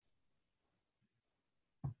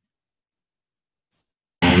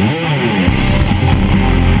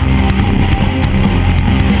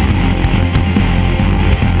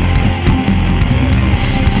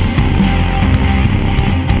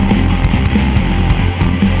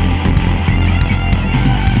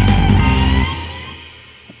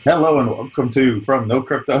Hello and welcome to From No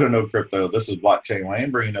Crypto to No Crypto. This is Blockchain Lane,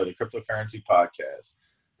 bringing you the cryptocurrency podcast.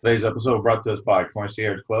 Today's episode brought to us by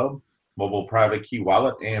Concierge Club, mobile private key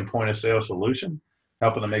wallet and point of sale solution,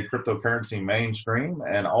 helping to make cryptocurrency mainstream,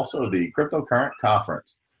 and also the Cryptocurrent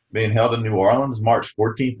Conference being held in New Orleans March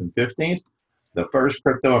 14th and 15th, the first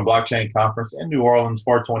crypto and blockchain conference in New Orleans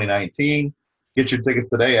for 2019. Get your tickets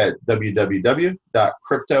today at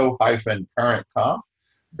www.crypto-currentconf.co.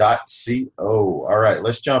 All right,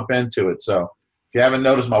 let's jump into it. So, if you haven't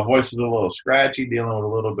noticed, my voice is a little scratchy, dealing with a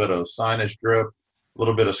little bit of sinus drip, a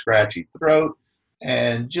little bit of scratchy throat.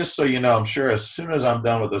 And just so you know, I'm sure as soon as I'm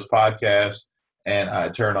done with this podcast and I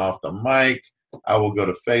turn off the mic, I will go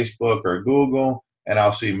to Facebook or Google and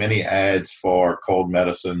I'll see many ads for cold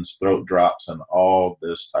medicines, throat drops, and all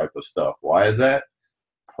this type of stuff. Why is that?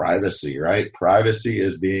 Privacy, right? Privacy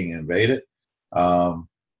is being invaded. Um,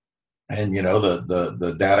 and you know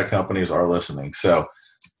the data companies are listening. So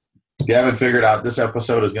if you haven't figured out, this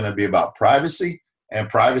episode is going to be about privacy and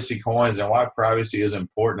privacy coins and why privacy is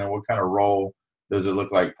important and what kind of role does it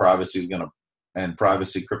look like privacy is going to and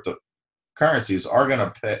privacy cryptocurrencies are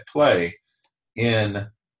going to play in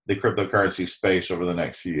the cryptocurrency space over the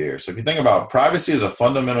next few years. So if you think about it, privacy is a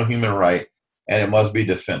fundamental human right and it must be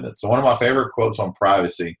defended. So one of my favorite quotes on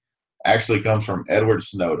privacy actually comes from Edward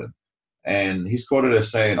Snowden. And he's quoted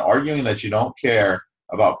as saying, arguing that you don't care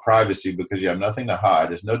about privacy because you have nothing to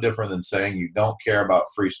hide is no different than saying you don't care about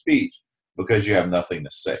free speech because you have nothing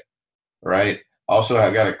to say, right? Also,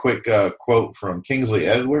 I got a quick quote from Kingsley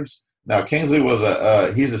Edwards. Now, Kingsley was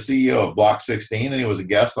he's the CEO of Block 16, and he was a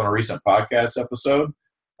guest on a recent podcast episode,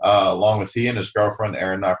 along with he and his girlfriend,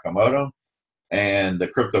 Erin Nakamoto, and the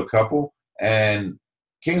crypto couple. And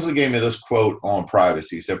Kingsley gave me this quote on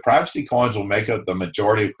privacy. He said, privacy coins will make up the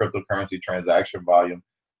majority of cryptocurrency transaction volume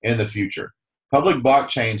in the future. Public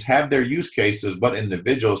blockchains have their use cases, but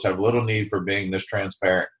individuals have little need for being this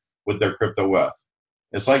transparent with their crypto wealth.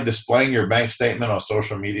 It's like displaying your bank statement on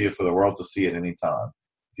social media for the world to see at any time.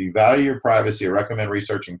 If you value your privacy, I recommend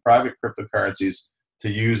researching private cryptocurrencies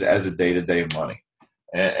to use as a day-to-day money.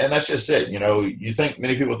 And that's just it. You know,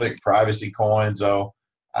 many people think privacy coins,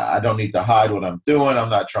 I don't need to hide what I'm doing. I'm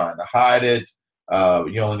not trying to hide it.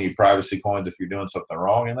 You only need privacy coins if you're doing something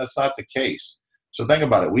wrong, and that's not the case. So think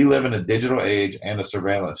about it. We live in a digital age and a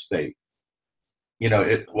surveillance state. You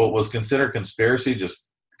know, what was considered conspiracy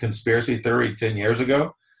theory 10 years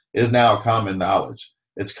ago is now common knowledge.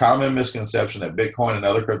 It's common misconception that Bitcoin and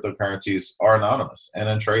other cryptocurrencies are anonymous and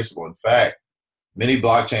untraceable. In fact, many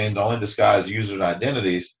blockchains only disguise users'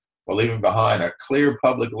 identities while leaving behind a clear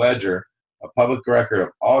public ledger, a public record of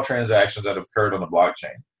all transactions that have occurred on the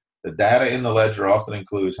blockchain. The data in the ledger often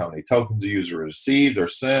includes how many tokens a user received or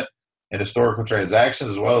sent in historical transactions,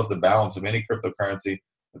 as well as the balance of any cryptocurrency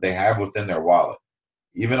that they have within their wallet.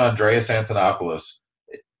 Even Andreas Antonopoulos,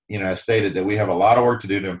 has stated that we have a lot of work to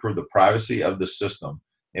do to improve the privacy of the system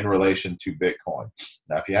in relation to Bitcoin.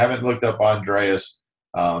 Now, if you haven't looked up Andreas,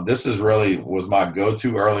 this was my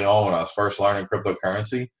go-to early on when I was first learning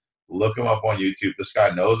cryptocurrency. Look him up on YouTube. This guy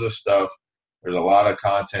knows his stuff. There's a lot of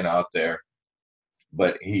content out there,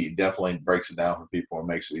 but he definitely breaks it down for people and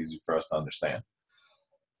makes it easy for us to understand.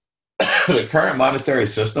 The current monetary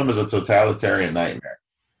system is a totalitarian nightmare.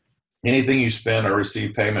 Anything you spend or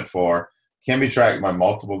receive payment for can be tracked by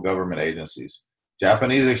multiple government agencies.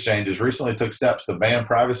 Japanese exchanges recently took steps to ban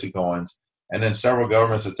privacy coins, and then several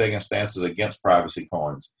governments have taken stances against privacy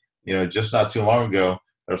coins. You know, just not too long ago,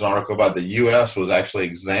 there's an article about the U.S. was actually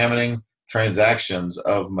examining transactions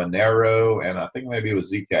of Monero, and I think maybe it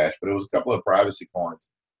was Zcash, but it was a couple of privacy coins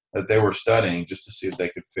that they were studying just to see if they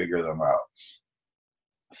could figure them out.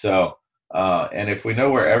 So, and if we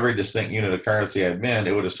know where every distinct unit of currency had been,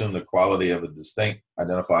 it would assume the quality of a distinct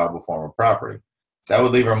identifiable form of property. That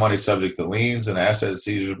would leave our money subject to liens and asset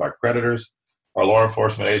seizures by creditors or law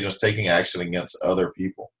enforcement agents taking action against other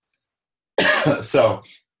people. So,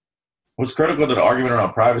 what's critical to the argument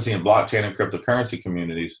around privacy in blockchain and cryptocurrency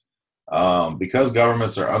communities, because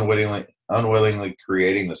governments are unwillingly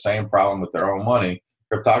creating the same problem with their own money,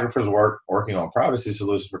 cryptographers working on privacy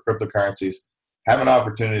solutions for cryptocurrencies have an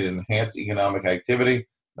opportunity to enhance economic activity,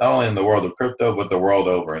 not only in the world of crypto, but the world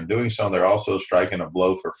over. In doing so, they're also striking a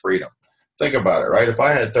blow for freedom. Think about it, right? If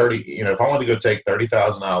I had if I wanted to go take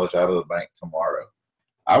 $30,000 out of the bank tomorrow,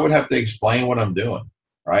 I would have to explain what I'm doing,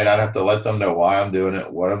 right? I'd have to let them know why I'm doing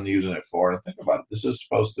it, what I'm using it for. And think about it. This is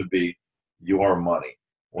supposed to be your money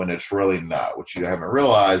when it's really not. What you haven't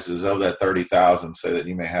realized is of that 30,000, say that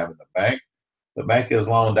you may have in the bank has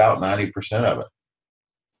loaned out 90% of it.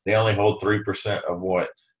 They only hold 3% of what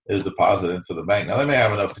is deposited into the bank. Now they may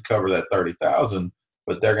have enough to cover that 30,000,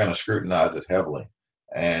 but they're going to scrutinize it heavily.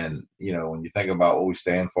 And, when you think about what we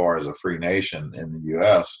stand for as a free nation in the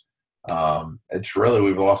U.S., it's really,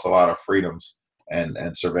 we've lost a lot of freedoms,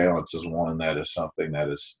 and surveillance is one that is something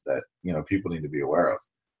that people need to be aware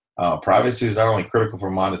of. Privacy is not only critical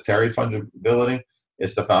for monetary fungibility,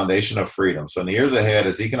 it's the foundation of freedom. So in the years ahead,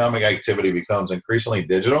 as economic activity becomes increasingly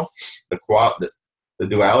digital, the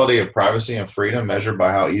duality of privacy and freedom, measured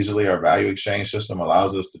by how easily our value exchange system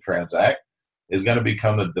allows us to transact, is going to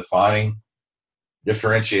become the defining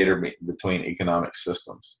differentiator between economic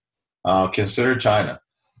systems. Consider China.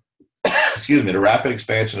 Excuse me. The rapid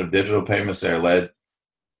expansion of digital payments there, led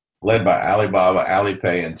by Alibaba,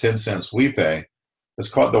 Alipay, and Tencent's WePay, has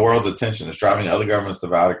caught the world's attention. It's driving other governments to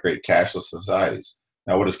vow to create cashless societies.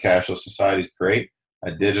 Now, what does cashless societies create?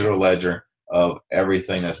 A digital ledger of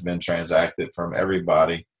everything that's been transacted from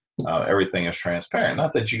everybody. Everything is transparent.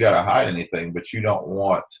 Not that you got to hide anything, but you don't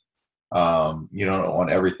want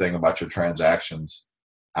everything about your transactions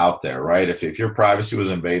out there, right? If your privacy was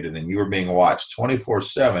invaded and you were being watched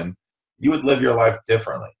 24/7, you would live your life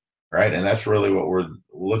differently, right? And that's really what we're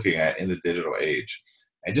looking at in the digital age.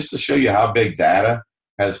 And just to show you how big data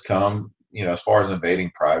has come, as far as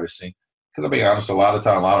invading privacy, because I'll be honest,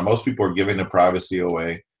 most people are giving the privacy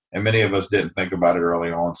away, and many of us didn't think about it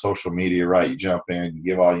early on. Social media, right? You jump in, you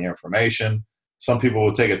give all your information. Some people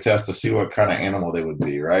will take a test to see what kind of animal they would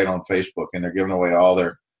be, right, on Facebook, and they're giving away all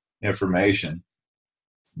their information.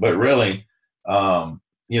 But really,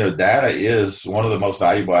 data is one of the most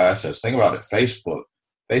valuable assets. Think about it. Facebook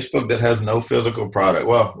that has no physical product.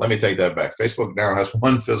 Well, let me take that back. Facebook now has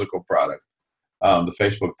one physical product, the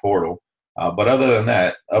Facebook portal. But other than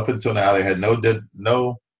that, up until now, they had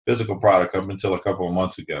no physical product up until a couple of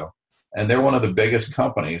months ago. And they're one of the biggest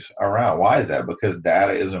companies around. Why is that? Because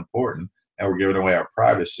data is important, and we're giving away our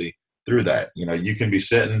privacy through that. You can be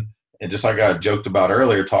sitting, and just like I joked about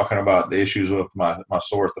earlier, talking about the issues with my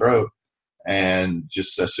sore throat, and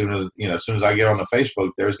just as soon as I get on the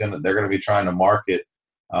Facebook, they're gonna be trying to market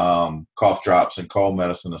cough drops and cold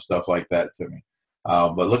medicine and stuff like that to me.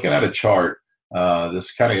 But looking at a chart, this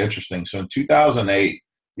is kind of interesting. So in 2008,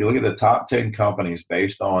 you look at the top 10 companies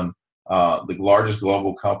based on the largest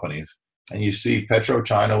global companies, and you see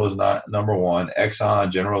PetroChina was not number one, Exxon,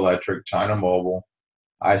 General Electric, China Mobile,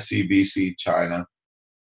 ICBC, China,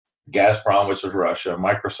 Gazprom, which was Russia,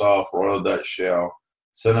 Microsoft, Royal Dutch Shell,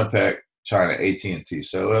 Sinopec, China, AT&T.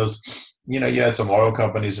 So it was, you had some oil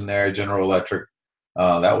companies in there, General Electric.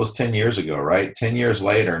 That was 10 years ago, right? 10 years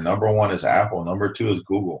later, number one is Apple, number two is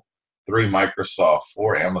Google, three Microsoft,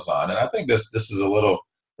 four Amazon. And I think this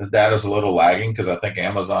data is a little lagging, because I think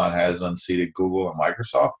Amazon has unseated Google and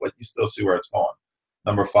Microsoft, but you still see where it's going.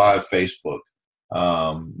 Number five, Facebook.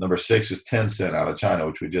 Number six is Tencent out of China,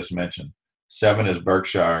 which we just mentioned. Seven is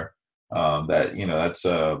Berkshire. That's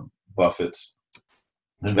Buffett's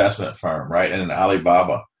investment firm, right? And then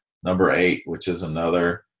Alibaba, number eight, which is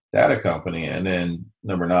another data company. And then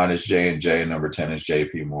number nine is J&J, and number 10 is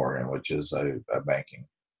JP Morgan, which is a banking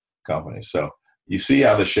company. So you see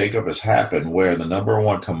how the shakeup has happened, where the number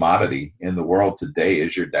one commodity in the world today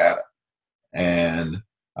is your data. And,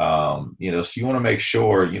 so you want to make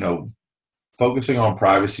sure, focusing on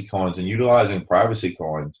privacy coins and utilizing privacy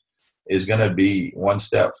coins is going to be one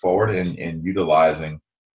step forward in utilizing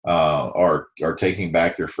or taking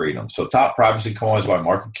back your freedom. So top privacy coins by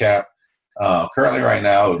market cap, currently right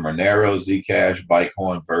now, Monero, Zcash,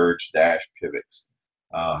 Bitcoin, Verge, Dash, Pivx.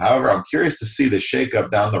 However, I'm curious to see the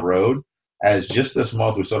shakeup down the road, as just this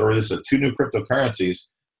month we saw the release of two new cryptocurrencies,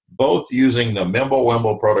 both using the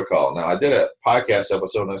Mimblewimble protocol. Now, I did a podcast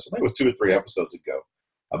episode, I think it was 2 or 3 episodes ago,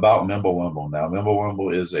 about Mimblewimble. Now,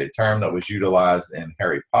 Mimblewimble is a term that was utilized in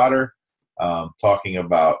Harry Potter, talking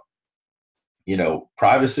about,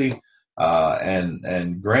 privacy.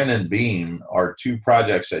 And Grin and Beam are two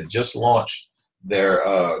projects that just launched their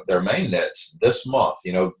main nets this month.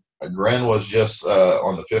 Grin was just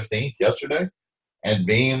on the 15th, yesterday, and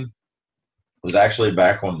Beam was actually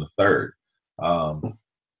back on the 3rd.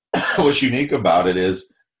 What's unique about it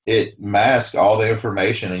is it masks all the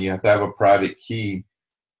information, and you have to have a private key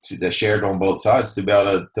that's shared on both sides to be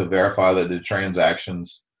able to verify that the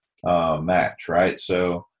transactions match, right?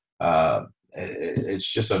 So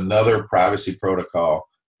it's just another privacy protocol,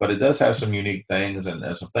 but it does have some unique things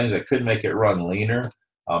and some things that could make it run leaner,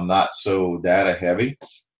 not so data heavy,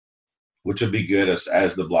 which would be good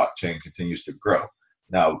as the blockchain continues to grow.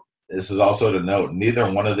 Now, this is also to note, neither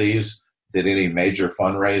one of these did any major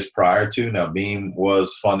fundraise prior to. Now, Beam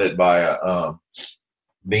was funded by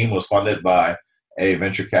a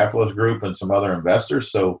venture capitalist group and some other investors.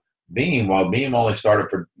 So while Beam only started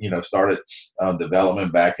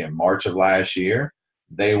development back in March of last year,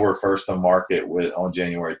 they were first to market with on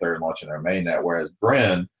January 3rd launching their mainnet, whereas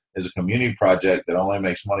Brin is a community project that only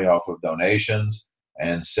makes money off of donations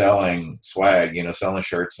and selling swag, selling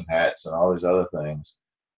shirts and hats and all these other things.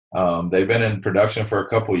 They've been in production for a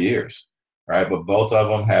couple years, right? But both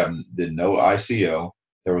of them did no ICO.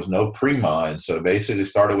 There was no pre-mine. So basically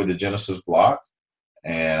started with the Genesis block.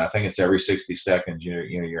 And I think it's every 60 seconds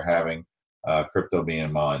you're having crypto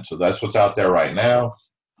being mined. So that's what's out there right now.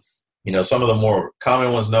 Some of the more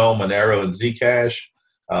common ones Monero and Zcash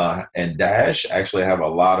and Dash actually have a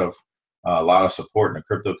lot of support in the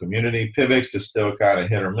crypto community. Pivx is still kind of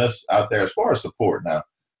hit or miss out there as far as support. Now,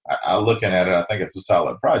 I looking at it, I think it's a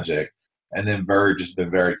solid project. And then Verge has been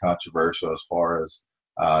very controversial as far as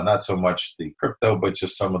not so much the crypto, but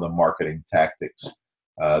just some of the marketing tactics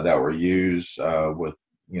that were used with,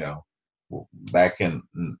 back in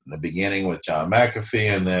the beginning with John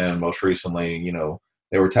McAfee. And then most recently,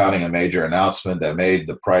 they were touting a major announcement that made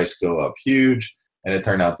the price go up huge. And it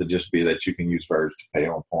turned out to just be that you can use Verge to pay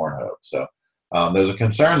on Pornhub. So there's a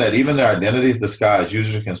concern that even their identities disguised,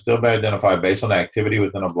 users can still be identified based on activity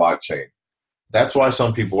within a blockchain. That's why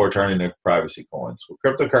some people are turning to privacy coins. Well,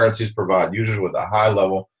 cryptocurrencies provide users with a high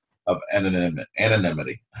level of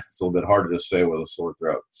anonymity. It's a little bit harder to say with a sore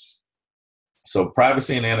throat. So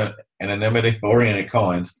privacy and anonymity-oriented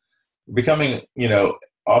coins are becoming,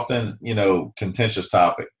 often, contentious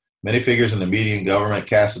topic. Many figures in the media and government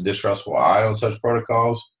cast a distrustful eye on such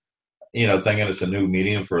protocols, thinking it's a new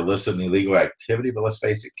medium for illicit and illegal activity. But let's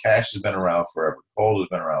face it, cash has been around forever. Gold has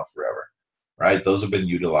been around forever, right? Those have been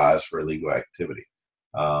utilized for illegal activity.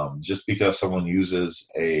 Just because someone uses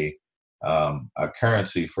a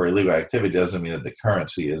currency for illegal activity doesn't mean that the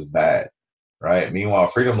currency is bad, right? Meanwhile,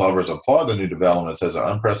 freedom lovers applaud the new developments as an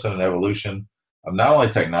unprecedented evolution of not only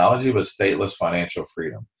technology, but stateless financial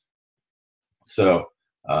freedom. So,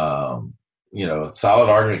 solid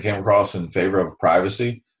argument came across in favor of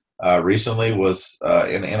privacy. Recently was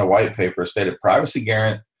in a white paper stated privacy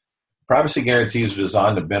guarantees are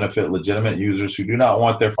designed to benefit legitimate users who do not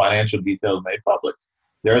want their financial details made public.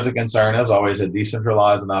 There is a concern, as always, that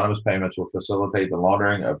decentralized anonymous payments will facilitate the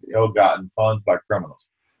laundering of ill-gotten funds by criminals.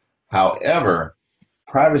 However,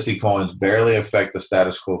 privacy coins barely affect the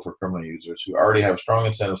status quo for criminal users who already have strong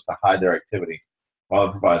incentives to hide their activity, while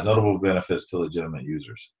it provides notable benefits to legitimate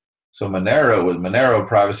users. So with Monero,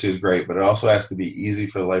 privacy is great, but it also has to be easy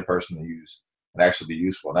for the layperson to use and actually be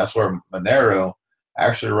useful. And that's where Monero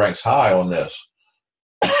actually ranks high on this.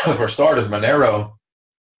 For starters, Monero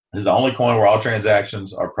is the only coin where all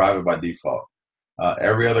transactions are private by default.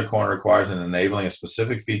 Every other coin requires an enabling a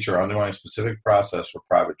specific feature or undergoing a specific process for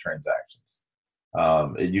private transactions.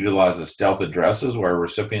 It utilizes stealth addresses where a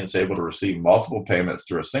recipient is able to receive multiple payments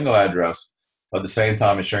through a single address, but at the same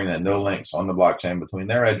time ensuring that no links on the blockchain between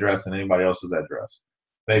their address and anybody else's address.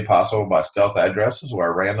 Made possible by stealth addresses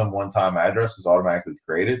where a random one-time address is automatically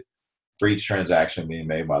created for each transaction being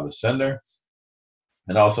made by the sender.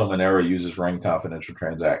 And also Monero uses Ring Confidential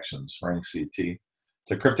Transactions, Ring CT.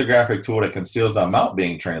 It's a cryptographic tool that conceals the amount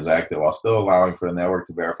being transacted while still allowing for the network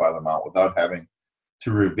to verify the amount without having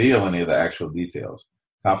to reveal any of the actual details.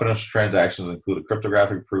 Confidential transactions include a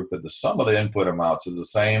cryptographic proof that the sum of the input amounts is the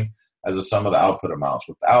same as the sum of the output amounts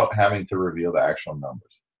without having to reveal the actual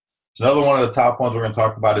numbers. So another one of the top ones we're going to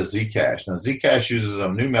talk about is Zcash. Now, Zcash uses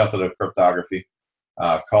a new method of cryptography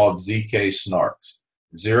called ZK SNARKs,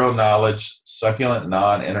 zero knowledge, succulent,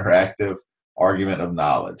 non-interactive argument of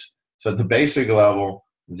knowledge. So at the basic level,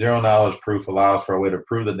 zero knowledge proof allows for a way to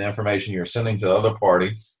prove that the information you're sending to the other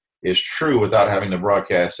party is true without having to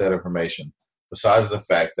broadcast that information, besides the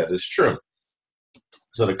fact that it's true.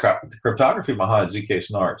 So the cryptography behind ZK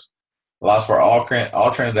SNARKs allows for all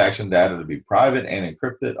transaction data to be private and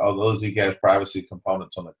encrypted, although Zcash privacy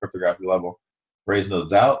components on the cryptography level raise no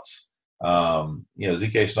doubts. ZK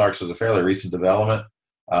SNARKs is a fairly recent development.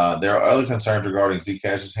 There are other concerns regarding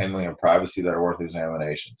Zcash's handling of privacy that are worth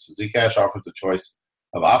examination. So Zcash offers a choice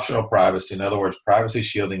of optional privacy. In other words, privacy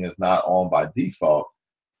shielding is not on by default.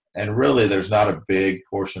 And really, there's not a big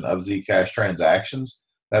portion of Zcash transactions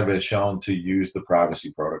that have been shown to use the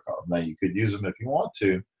privacy protocol. Now, you could use them if you want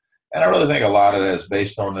to. And I really think a lot of that is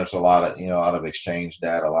based on there's a lot of exchange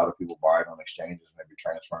data, a lot of people buying on exchanges, maybe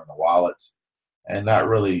transferring the wallets, and not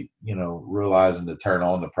really, realizing to turn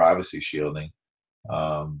on the privacy shielding.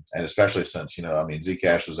 And especially since,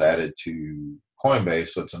 Zcash was added to Coinbase,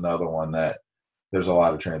 so it's another one that there's a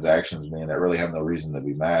lot of transactions being that really have no reason to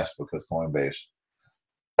be masked because Coinbase,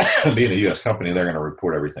 being a U.S. company, they're going to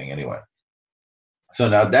report everything anyway. So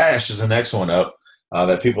now Dash is the next one up.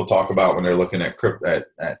 That people talk about when they're looking at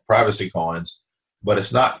privacy coins, but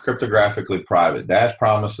it's not cryptographically private. Dash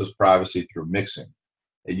promises privacy through mixing.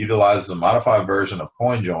 It utilizes a modified version of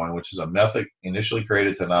CoinJoin, which is a method initially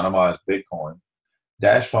created to anonymize Bitcoin.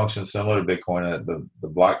 Dash functions similar to Bitcoin, and the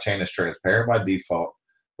blockchain is transparent by default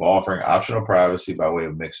while offering optional privacy by way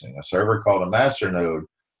of mixing. A server called a masternode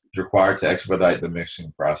is required to expedite the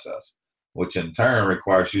mixing process, which in turn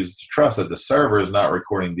requires users to trust that the server is not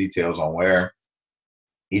recording details on where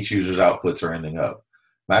each user's outputs are ending up.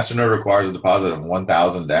 Masternode requires a deposit of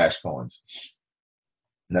 1,000 Dash coins.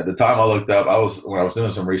 And at the time I looked up, when I was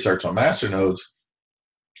doing some research on masternodes,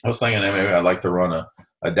 I was thinking that maybe I'd like to run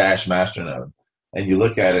a Dash masternode. And you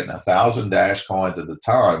look at it, and 1,000 Dash coins at the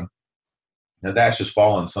time. Now Dash has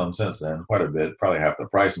fallen some since then, quite a bit, probably half the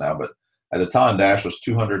price now. But at the time, Dash was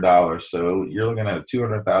 $200, so you're looking at a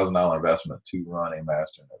 $200,000 investment to run a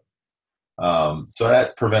masternode. So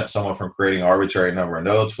that prevents someone from creating an arbitrary number of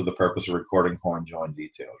nodes for the purpose of recording CoinJoin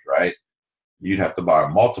details, right? You'd have to buy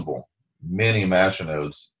many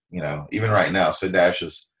masternodes. Even right now, say Dash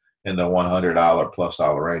is in the $100 plus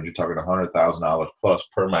range. You're talking $100,000 plus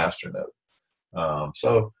per masternode.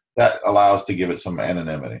 So that allows to give it some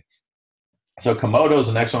anonymity. So Komodo is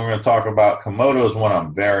the next one we're going to talk about. Komodo is one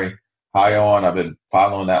I'm very high on. I've been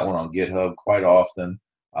following that one on GitHub quite often.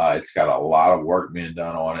 It's got a lot of work being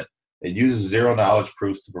done on it. It uses zero-knowledge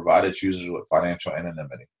proofs to provide its users with financial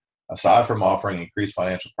anonymity. Aside from offering increased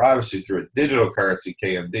financial privacy through a digital currency,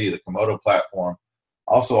 KMD, the Komodo platform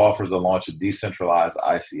also offers the launch of decentralized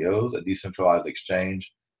ICOs, a decentralized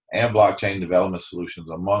exchange, and blockchain development solutions,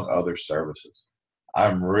 among other services.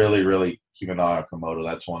 I'm really keeping an eye on Komodo.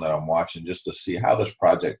 That's one that I'm watching just to see how this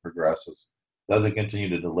project progresses. Does it continue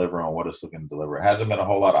to deliver on what it's looking to deliver? It hasn't been a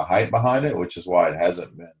whole lot of hype behind it, which is why it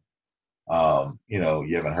hasn't been.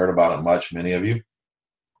 You haven't heard about it much, many of you,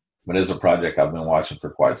 but it's a project I've been watching for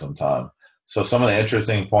quite some time. So some of the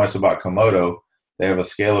interesting points about Komodo, they have a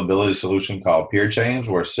scalability solution called peer chains,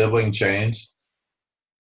 where sibling chains,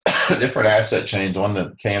 different asset chains on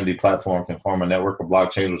the KMD platform can form a network of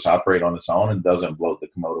blockchains which operate on its own and doesn't bloat the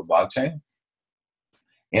Komodo blockchain.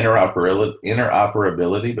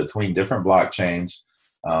 Interoperability between different blockchains.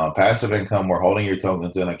 Passive income, where holding your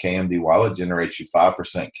tokens in a KMD wallet generates you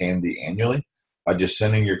 5% KMD annually by just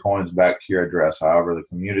sending your coins back to your address. However, the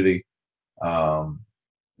community,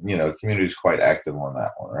 community is quite active on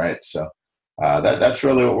that one, right? So that's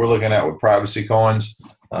really what we're looking at with privacy coins.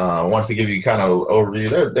 I want to give you kind of an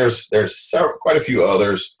overview. There's quite a few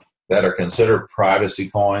others that are considered privacy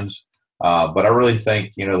coins, but I really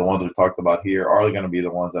think the ones we talked about here are going to be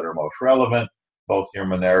the ones that are most relevant. Both your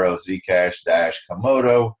Monero, Zcash, Dash,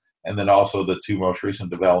 Komodo, and then also the two most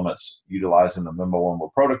recent developments utilizing the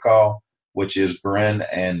Mimblewimble protocol, which is Grin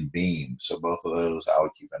and Beam. So both of those I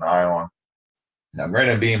would keep an eye on. Now, Grin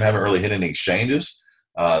and Beam haven't really hit any exchanges.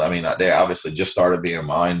 They obviously just started being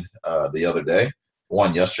mined the other day.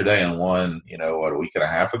 One yesterday and one, a week and a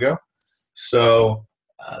half ago. So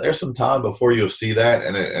there's some time before you'll see that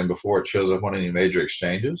and before it shows up on any major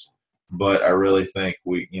exchanges. But I really think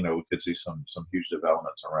we could see some huge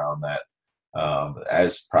developments around that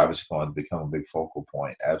as privacy coins become a big focal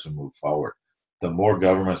point as we move forward. The more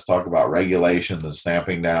governments talk about regulations and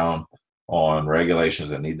stamping down on regulations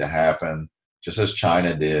that need to happen, just as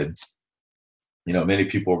China did, many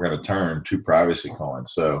people are going to turn to privacy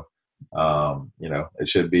coins. So, it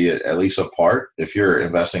should be at least a part. If you're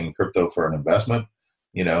investing in crypto for an investment,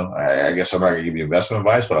 I guess I'm not going to give you investment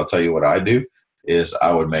advice, but I'll tell you what I do is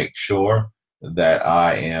I would make sure that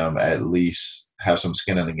I am at least have some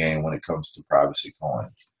skin in the game when it comes to privacy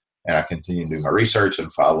coins. And I continue to do my research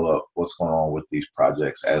and follow up what's going on with these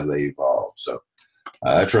projects as they evolve. So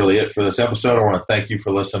that's really it for this episode. I want to thank you for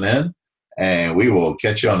listening in, and we will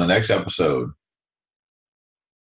catch you on the next episode.